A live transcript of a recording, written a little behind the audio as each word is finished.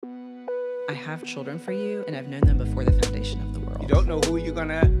I have children for you, and I've known them before the foundation of the world. You don't know who you're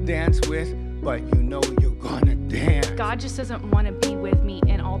gonna dance with, but you know you're gonna dance. God just doesn't want to be with me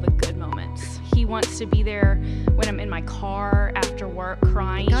in all the good moments. He wants to be there when I'm in my car after work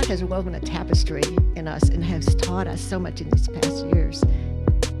crying. God has woven a tapestry in us and has taught us so much in these past years.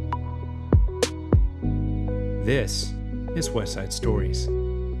 This is Westside Stories.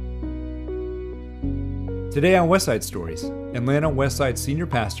 Today on Westside Stories, Atlanta Westside Senior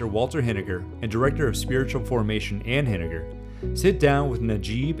Pastor Walter Henegar and Director of Spiritual Formation Ann Henegar sit down with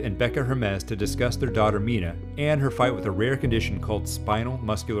Nagib and Becca Hermes to discuss their daughter Mina and her fight with a rare condition called Spinal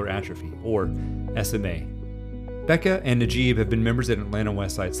Muscular Atrophy, or SMA. Becca and Nagib have been members at Atlanta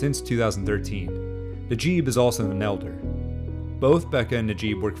Westside since 2013. Nagib is also an elder. Both Becca and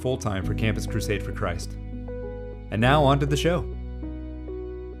Nagib work full-time for Campus Crusade for Christ. And now on to the show.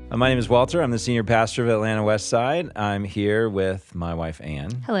 My name is Walter. I'm the senior pastor of Atlanta Westside. I'm here with my wife,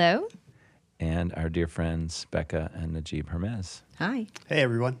 Ann. Hello. And our dear friends, Becca and Nagib Hermes. Hi. Hey,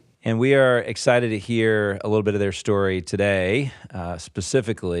 everyone. And we are excited to hear a little bit of their story today,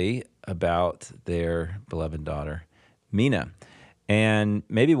 specifically about their beloved daughter, Mina. And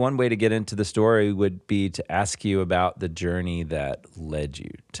maybe one way to get into the story would be to ask you about the journey that led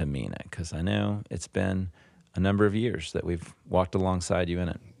you to Mina, because I know it's been a number of years that we've walked alongside you in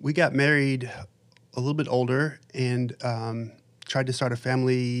it. We got married a little bit older and tried to start a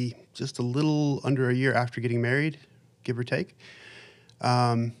family just a little under a year after getting married, give or take,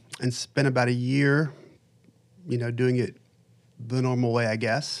 and spent about a year, doing it the normal way, I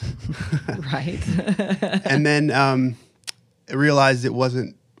guess. Right. And then I realized it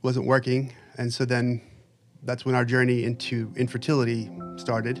wasn't working, and so then that's when our journey into infertility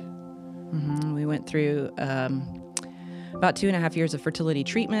started. Mm-hmm. We went through about 2.5 years of fertility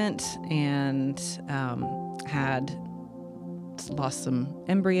treatment and had lost some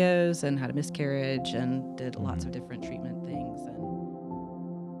embryos and had a miscarriage and did lots of different treatment things.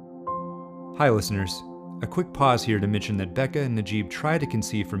 Hi, listeners. A quick pause here to mention that Becca and Nagib tried to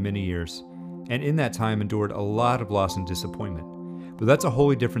conceive for many years, and in that time endured a lot of loss and disappointment. But that's a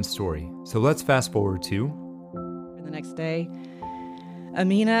wholly different story, so let's fast forward to... The next day,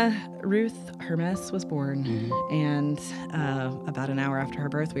 Mina Ruth Hermes was born, and about an hour after her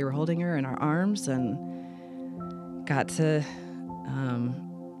birth, we were holding her in our arms and got to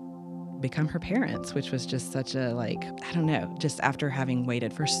become her parents, which was just such a, just after having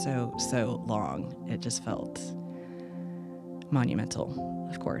waited for so long, it just felt monumental,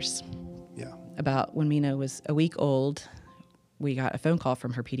 of course. Yeah. About when Mina was a week old, we got a phone call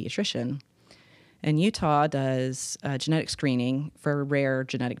from her pediatrician. And Utah does genetic screening for rare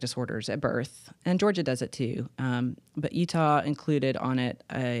genetic disorders at birth, and Georgia does it too. But Utah included on it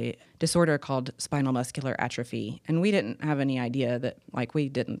a disorder called Spinal Muscular Atrophy. And we didn't have any idea that, we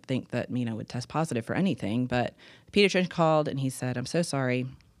didn't think that Mina would test positive for anything. But the pediatrician called and he said, "I'm so sorry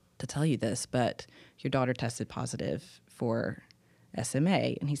to tell you this, but your daughter tested positive for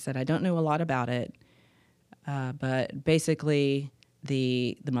SMA." And he said, "I don't know a lot about it, but basically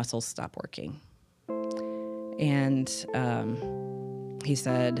the muscles stop working." And he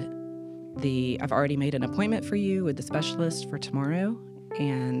said, "I've already made an appointment for you with the specialist for tomorrow,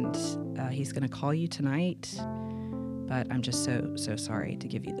 and he's going to call you tonight, but I'm just so sorry to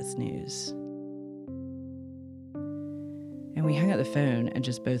give you this news." And we hung up the phone and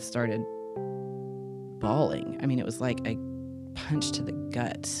just both started bawling. I mean, it was like a punch to the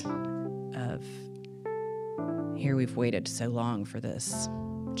gut of, here we've waited so long for this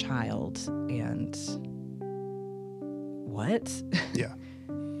child, and... what? Yeah,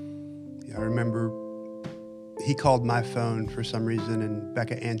 I remember he called my phone for some reason, and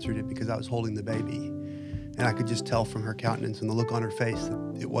Becca answered it because I was holding the baby. And I could just tell from her countenance and the look on her face that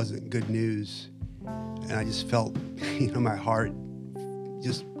it wasn't good news. And I just felt, my heart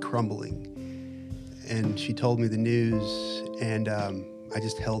just crumbling. And she told me the news, and I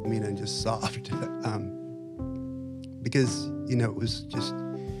just held Mina and just sobbed. Because, it was just,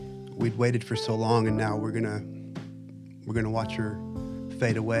 we'd waited for so long, and now we're gonna watch her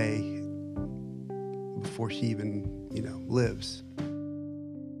fade away before she even, lives.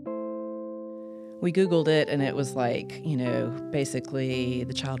 We Googled it, and it was basically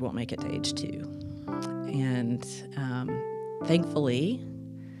the child won't make it to age 2. And thankfully,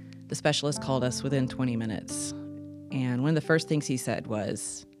 the specialist called us within 20 minutes. And one of the first things he said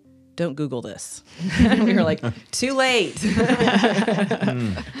was, "Don't Google this." We were like, too late. He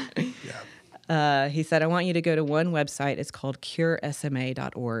said, "I want you to go to one website. It's called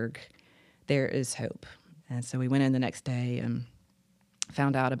curesma.org. There is hope." And so we went in the next day and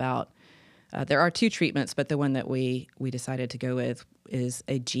found out about There are 2 treatments, but the one that we decided to go with is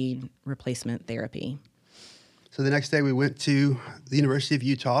a gene replacement therapy. So the next day we went to the University of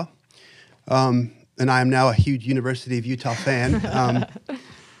Utah, and I am now a huge University of Utah fan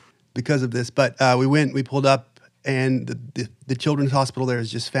because of this. But we pulled up, and the children's hospital there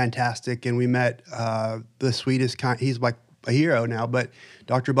is just fantastic, and we met the sweetest kind. He's like a hero now, but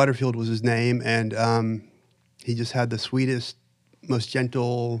Dr. Butterfield was his name, and he just had the sweetest, most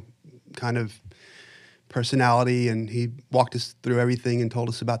gentle kind of personality, and he walked us through everything and told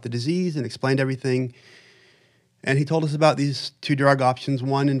us about the disease and explained everything. And he told us about these 2 drug options.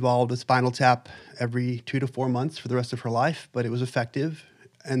 One involved a spinal tap every 2 to 4 months for the rest of her life, but it was effective.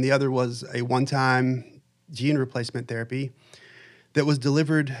 And the other was a one-time gene replacement therapy that was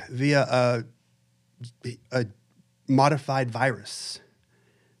delivered via a modified virus.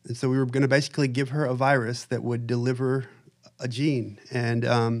 And so we were going to basically give her a virus that would deliver a gene. And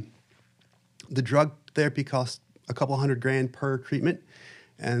the drug therapy cost a couple $100,000 per treatment.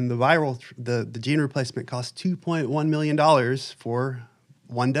 And the gene replacement cost $2.1 million for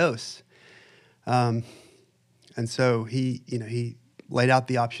 1 dose. And so he laid out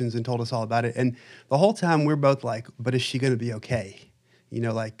the options and told us all about it. And the whole time we're both like, but is she going to be okay?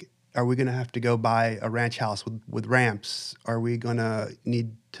 Like, are we going to have to go buy a ranch house with ramps? Are we going to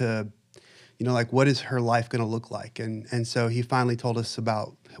need to, like, what is her life going to look like? And so he finally told us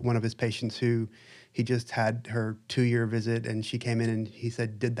about one of his patients who he just had her 2-year visit, and she came in and he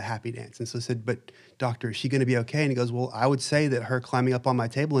said, did the happy dance. And so I said, but doctor, is she going to be okay? And he goes, well, I would say that her climbing up on my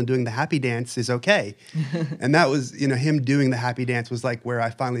table and doing the happy dance is okay. And that was, him doing the happy dance was like where I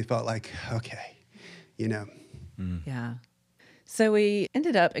finally felt like, okay, Yeah. So we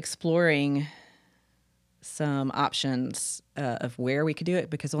ended up exploring some options of where we could do it,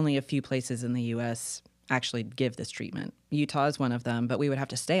 because only a few places in the U.S. actually give this treatment. Utah is one of them, but we would have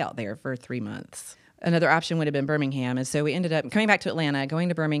to stay out there for 3 months. Another option would have been Birmingham. And so we ended up coming back to Atlanta, going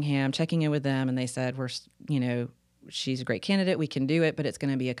to Birmingham, checking in with them, and they said, she's a great candidate, we can do it, but it's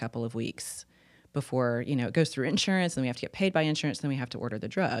going to be a couple of weeks before, it goes through insurance, and we have to get paid by insurance, then we have to order the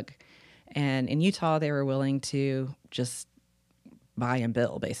drug. And in Utah, they were willing to just buy and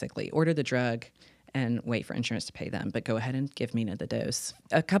bill, basically, order the drug and wait for insurance to pay them, but go ahead and give Mina the dose.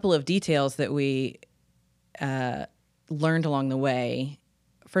 A couple of details that we learned along the way.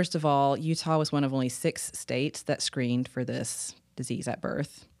 First of all, Utah was one of only 6 states that screened for this disease at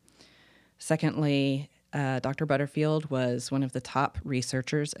birth. Secondly, Dr. Butterfield was one of the top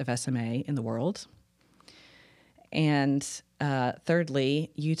researchers of SMA in the world. And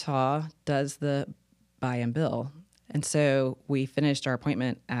thirdly, Utah does the buy and bill. And so we finished our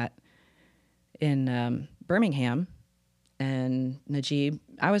appointment in Birmingham, and Nagib,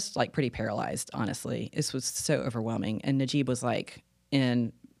 I was like pretty paralyzed, honestly. This was so overwhelming. And Nagib was like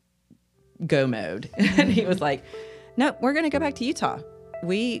in go mode. And he was like, no, we're going to go back to Utah.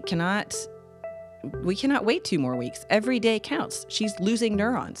 We cannot wait 2 more weeks. Every day counts. She's losing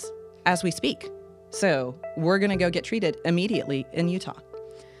neurons as we speak. So we're going to go get treated immediately in Utah.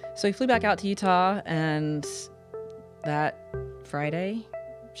 So we flew back out to Utah, and that Friday,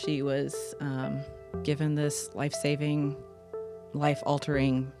 she was given this life-saving,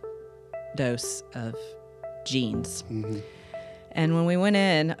 life-altering dose of genes. Mm-hmm. And when we went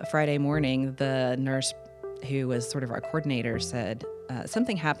in Friday morning, the nurse who was sort of our coordinator said,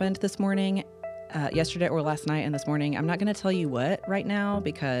 something happened this morning, yesterday or last night and this morning. I'm not going to tell you what right now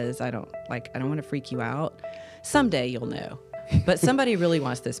because I don't want to freak you out. Someday you'll know. But somebody really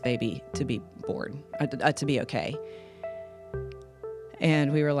wants this baby to be born, to be okay.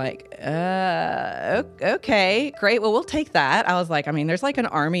 And we were like, okay, great. Well, we'll take that. I was like, there's like an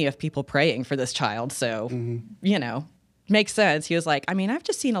army of people praying for this child. So, makes sense. He was like, I've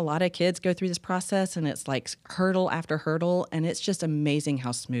just seen a lot of kids go through this process, and it's like hurdle after hurdle. And it's just amazing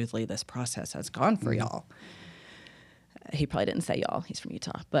how smoothly this process has gone for y'all. He probably didn't say y'all. He's from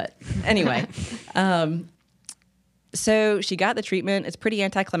Utah. But anyway, so she got the treatment. It's pretty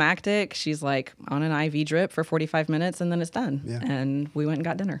anticlimactic. She's like on an IV drip for 45 minutes, and then it's done. Yeah. And we went and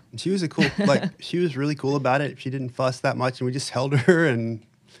got dinner. She was she was really cool about it. She didn't fuss that much, and we just held her, and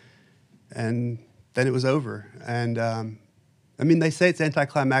then it was over. And they say it's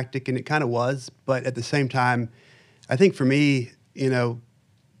anticlimactic, and it kind of was, but at the same time, I think for me,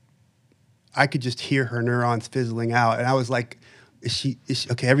 I could just hear her neurons fizzling out, and I was like, is she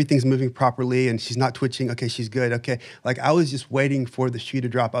okay? Everything's moving properly, and she's not twitching. Okay, she's good. Okay, I was just waiting for the shoe to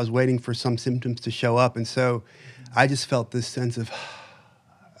drop. I was waiting for some symptoms to show up, and so I just felt this sense of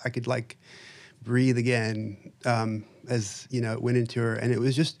I could breathe again as it went into her, and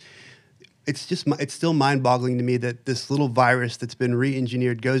it it's still mind-boggling to me that this little virus that's been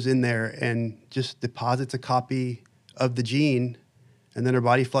re-engineered goes in there and just deposits a copy of the gene, and then her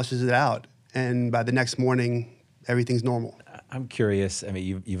body flushes it out, and by the next morning, everything's normal. I'm curious. I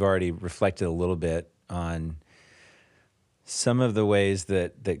mean, you've already reflected a little bit on some of the ways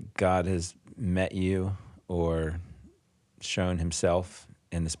that God has met you or shown himself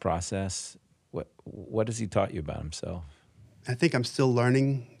in this process. What has he taught you about himself? I think I'm still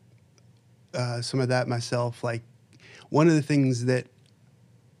learning some of that myself. Like, one of the things that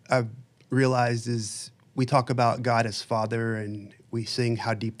I've realized is we talk about God as Father, and we sing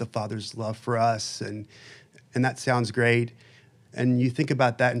how deep the Father's love for us, and that sounds great. And you think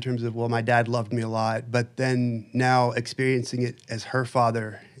about that in terms of, well, my dad loved me a lot, but then now experiencing it as her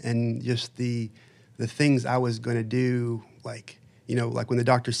father and just the things I was going to do, like when the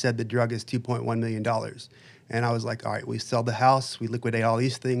doctor said the drug is $2.1 million. And I was like, all right, we sell the house, we liquidate all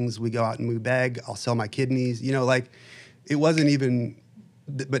these things, we go out and we beg, I'll sell my kidneys. It wasn't even,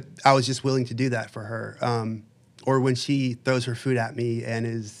 but I was just willing to do that for her. Or when she throws her food at me and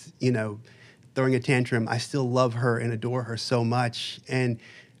is, throwing a tantrum, I still love her and adore her so much. And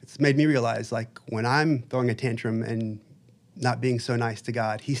it's made me realize, like, when I'm throwing a tantrum and not being so nice to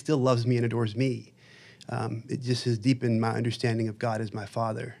God, he still loves me and adores me. It just has deepened my understanding of God as my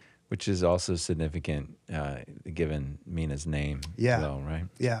Father. Which is also significant, given Mina's name Yeah. as well, right?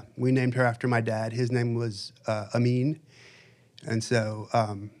 Yeah, we named her after my dad. His name was Amin. And so...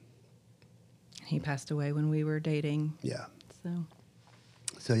 he passed away when we were dating. Yeah.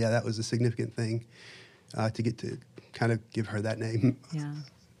 So yeah, that was a significant thing to get to kind of give her that name. yeah.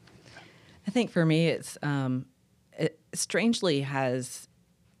 I think for me, it strangely has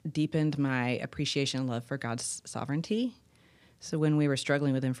deepened my appreciation and love for God's sovereignty. So when we were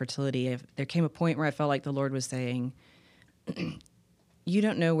struggling with infertility, there came a point where I felt like the Lord was saying, you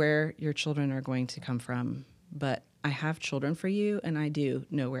don't know where your children are going to come from, but I have children for you, and I do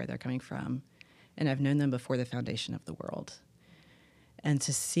know where they're coming from, and I've known them before the foundation of the world. And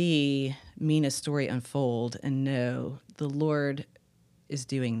to see Mina's story unfold and know the Lord is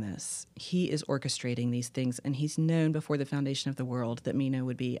doing this. He is orchestrating these things, and he's known before the foundation of the world that Mina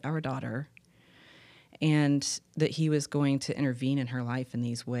would be our daughter, and that he was going to intervene in her life in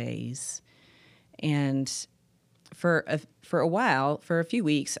these ways. And for a while, for a few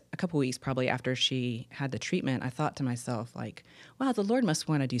weeks, a couple weeks probably after she had the treatment, I thought to myself, like, wow, the Lord must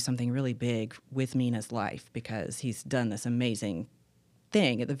want to do something really big with Mina's life because he's done this amazing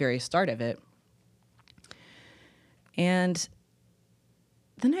thing at the very start of it. And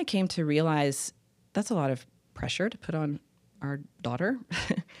then I came to realize that's a lot of pressure to put on our daughter.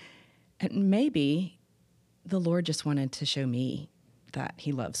 And maybe the Lord just wanted to show me that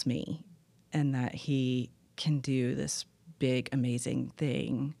he loves me and that he can do this big, amazing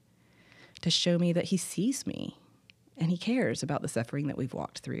thing to show me that he sees me and he cares about the suffering that we've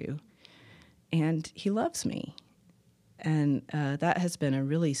walked through and he loves me. And that has been a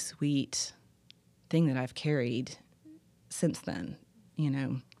really sweet thing that I've carried since then,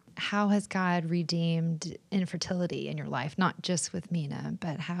 How has God redeemed infertility in your life? Not just with Mina,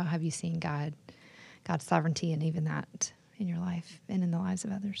 but how have you seen God's sovereignty and even that in your life and in the lives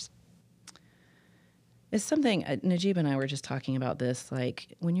of others? It's something, Nagib and I were just talking about this,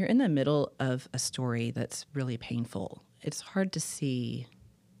 like when you're in the middle of a story that's really painful, it's hard to see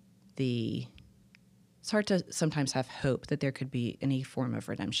it's hard to sometimes have hope that there could be any form of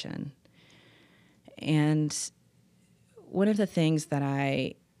redemption. And one of the things that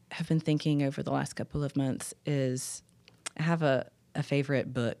I have been thinking over the last couple of months is I have a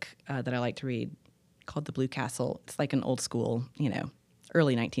favorite book that I like to read called The Blue Castle. It's like an old school,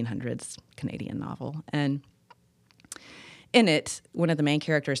 early 1900s Canadian novel. And in it, one of the main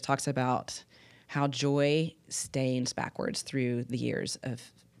characters talks about how joy stains backwards through the years of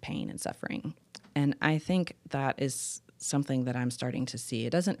pain and suffering. And I think that is something that I'm starting to see.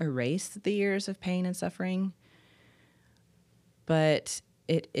 It doesn't erase the years of pain and suffering, but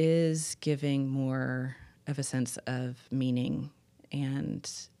it is giving more of a sense of meaning, and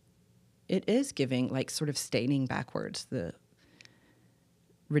it is giving, like, sort of staining backwards the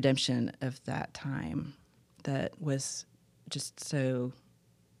redemption of that time that was just so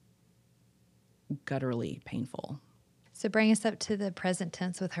gutturally painful. So bring us up to the present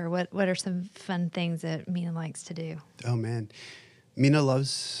tense with her. What are some fun things that Mina likes to do? Oh, man. Mina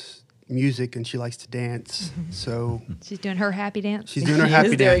loves music and she likes to dance. So She's doing her happy dance? she's doing her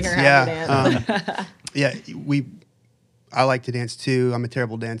happy dance. Doing her happy dance. Yeah, I like to dance too. I'm a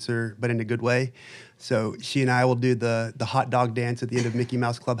terrible dancer, but in a good way. So she and I will do the hot dog dance at the end of Mickey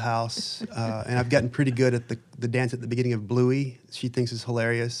Mouse Clubhouse. And I've gotten pretty good at the dance at the beginning of Bluey. She thinks it's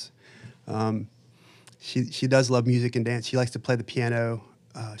hilarious. She does love music and dance. She likes to play the piano.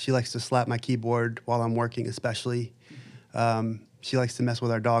 She likes to slap my keyboard while I'm working, especially. She likes to mess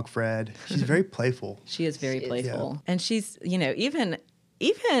with our dog, Fred. She's very playful. She is very playful. Yeah. And she's, even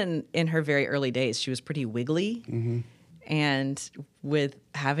in her very early days, she was pretty wiggly. Mm-hmm. And with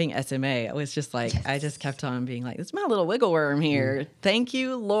having SMA, I was just like, I just kept on being like, this is my little wiggle worm here. Thank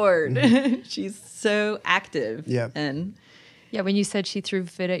you, Lord. She's so active. Yeah. And yeah, when you said she threw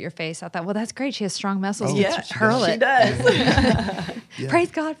food at your face, I thought, well, that's great. She has strong muscles. Yeah, hurl it. She does. Yeah.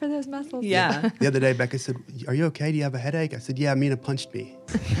 Praise God for those muscles. Yeah. The other day, Becca said, are you okay? Do you have a headache? I said, yeah, Mina punched me.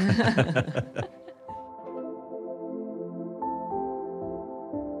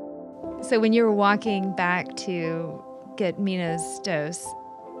 So when you were walking back to get Mina's dose,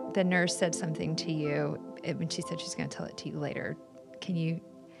 the nurse said something to you when she said she's going to tell it to you later.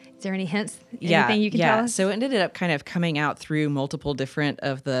 Is there any hints? Anything you can tell us? So it ended up kind of coming out through multiple different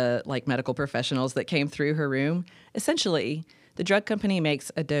of the medical professionals that came through her room. Essentially, the drug company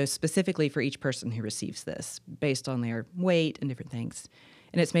makes a dose specifically for each person who receives this based on their weight and different things.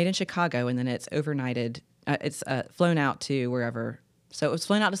 And it's made in Chicago, and then it's overnighted. It's flown out to wherever. So it was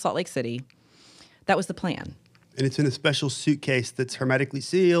flown out to Salt Lake City. That was the plan. And it's in a special suitcase that's hermetically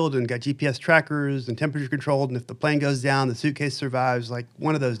sealed and got GPS trackers and temperature controlled. And if the plane goes down, the suitcase survives, like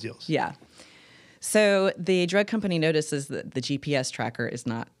one of those deals. Yeah. So the drug company notices that the GPS tracker it's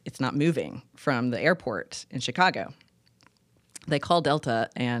not moving from the airport in Chicago. They call Delta,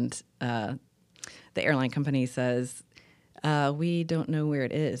 and the airline company says, we don't know where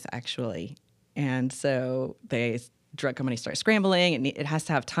it is, actually. And so the drug company starts scrambling, and it has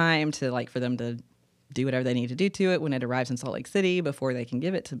to have time to for them to do whatever they need to do to it when it arrives in Salt Lake City before they can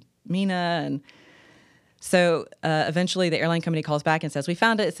give it to Mina. And so eventually the airline company calls back and says, we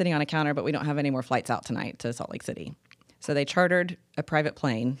found it, it's sitting on a counter, but we don't have any more flights out tonight to Salt Lake City. So they chartered a private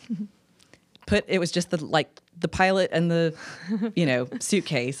plane. It was just the pilot and the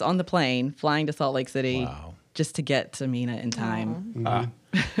suitcase on the plane flying to Salt Lake City. Wow. Just to get to Mina in time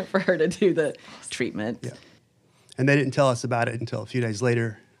for her to do the treatment. Yeah. And they didn't tell us about it until a few days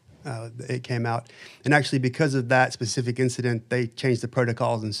later. It came out. And actually, because of that specific incident, they changed the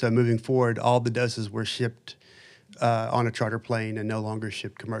protocols. And so moving forward, all the doses were shipped on a charter plane and no longer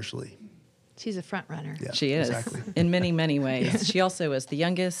shipped commercially. She's a front runner. Yeah, she is, exactly. In many, many ways. She also was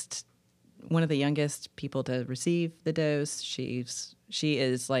one of the youngest people to receive the dose. She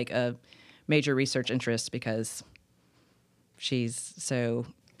is like a major research interest because she's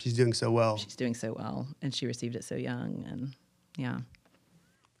doing so well. She's doing so well, and she received it so young, and yeah.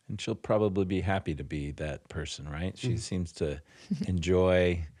 And she'll probably be happy to be that person, right? She seems to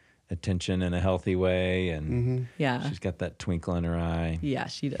enjoy attention in a healthy way, and yeah, she's got that twinkle in her eye. Yeah,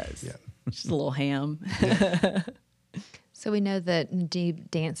 she does. Yeah. She's a little ham. Yeah. So we know that Nagib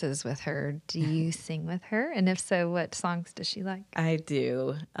dances with her. Do you sing with her? And if so, what songs does she like? I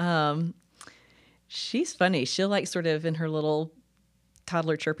do. She's funny. She'll sort of in her little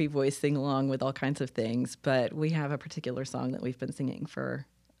toddler chirpy voice sing along with all kinds of things. But we have a particular song that we've been singing for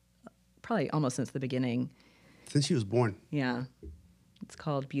probably almost since the beginning. Since she was born. Yeah. It's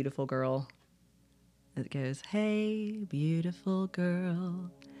called Beautiful Girl. It goes, hey, beautiful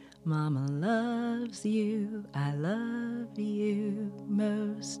girl, Mama loves you, I love you,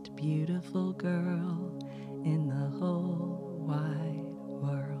 most beautiful girl in the whole wide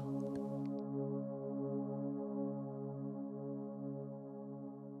world.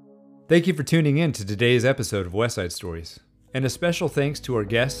 Thank you for tuning in to today's episode of Westside Stories, and a special thanks to our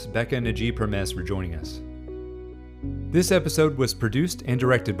guests Becca and Nagib Hermes for joining us. This episode was produced and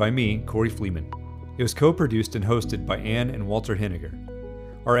directed by me, Corey Fleeman. It was co-produced and hosted by Ann and Walter Henegar.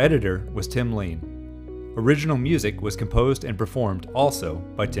 Our editor was Tim Lane. Original music was composed and performed also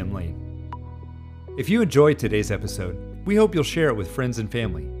by Tim Lane. If you enjoyed today's episode, we hope you'll share it with friends and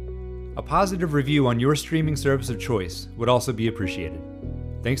family. A positive review on your streaming service of choice would also be appreciated.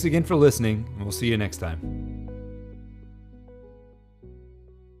 Thanks again for listening, and we'll see you next time.